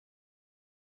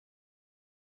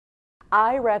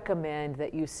I recommend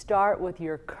that you start with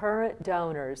your current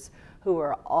donors who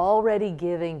are already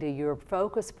giving to your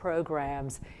focus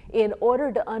programs in order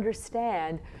to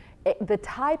understand the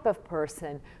type of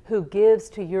person who gives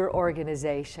to your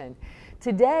organization.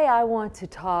 Today I want to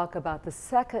talk about the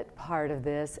second part of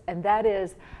this, and that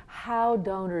is how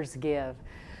donors give.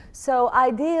 So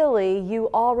ideally, you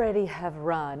already have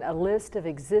run a list of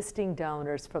existing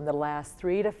donors from the last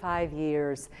 3 to 5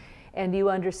 years, and you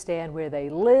understand where they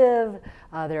live,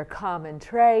 their common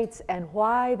traits, and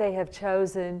why they have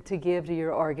chosen to give to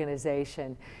your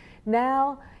organization.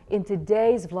 Now, in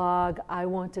today's vlog, I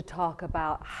want to talk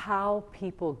about how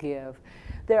people give.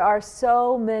 There are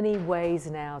so many ways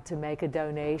now to make a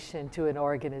donation to an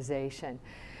organization.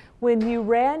 When you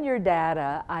ran your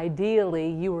data, ideally,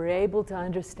 you were able to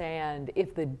understand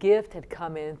if the gift had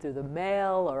come in through the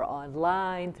mail or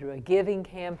online, through a giving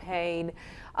campaign,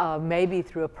 maybe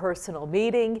through a personal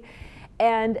meeting.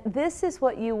 And this is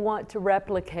what you want to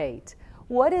replicate.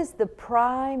 What is the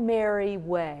primary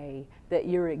way that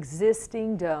your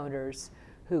existing donors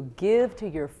who give to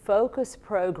your focus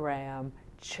program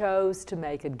chose to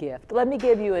make a gift? Let me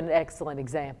give you an excellent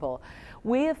example.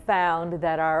 We have found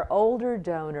that our older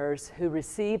donors who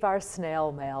receive our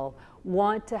snail mail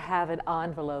want to have an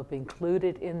envelope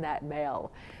included in that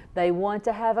mail. They want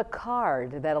to have a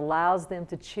card that allows them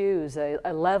to choose a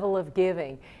level of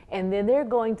giving, and then they're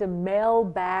going to mail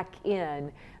back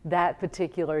in that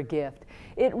particular gift.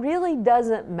 It really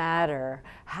doesn't matter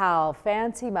how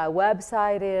fancy my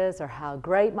website is or how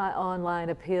great my online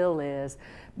appeal is.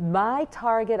 My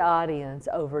target audience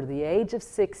over the age of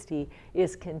 60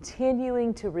 is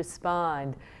continuing to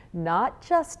respond not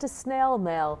just to snail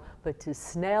mail, but to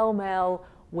snail mail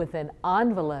with an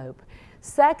envelope.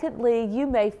 Secondly, you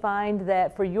may find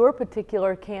that for your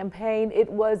particular campaign, it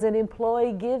was an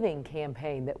employee giving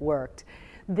campaign that worked.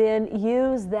 Then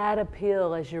use that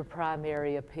appeal as your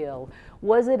primary appeal.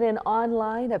 Was it an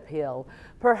online appeal?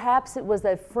 Perhaps it was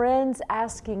a friends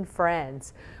asking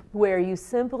friends, where you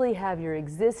simply have your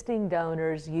existing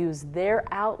donors use their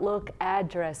Outlook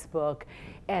address book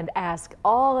and ask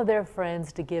all of their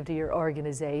friends to give to your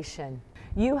organization.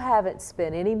 You haven't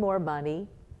spent any more money.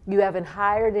 You haven't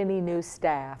hired any new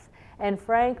staff, and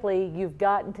frankly, you've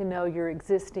gotten to know your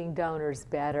existing donors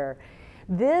better.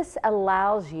 This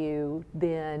allows you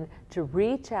then to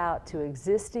reach out to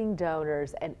existing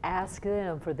donors and ask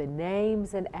them for the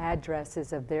names and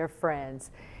addresses of their friends.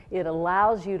 It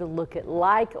allows you to look at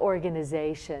like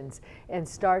organizations and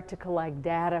start to collect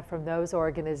data from those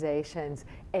organizations,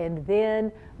 and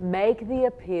then make the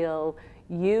appeal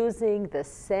using the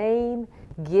same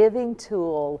giving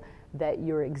tool that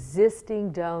your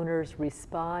existing donors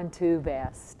respond to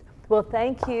best. Well,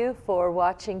 thank you for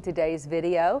watching today's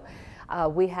video.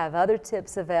 We have other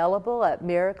tips available at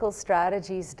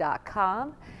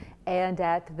miraclestrategies.com and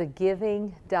at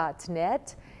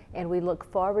thegiving.net, and we look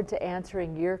forward to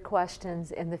answering your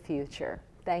questions in the future.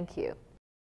 Thank you.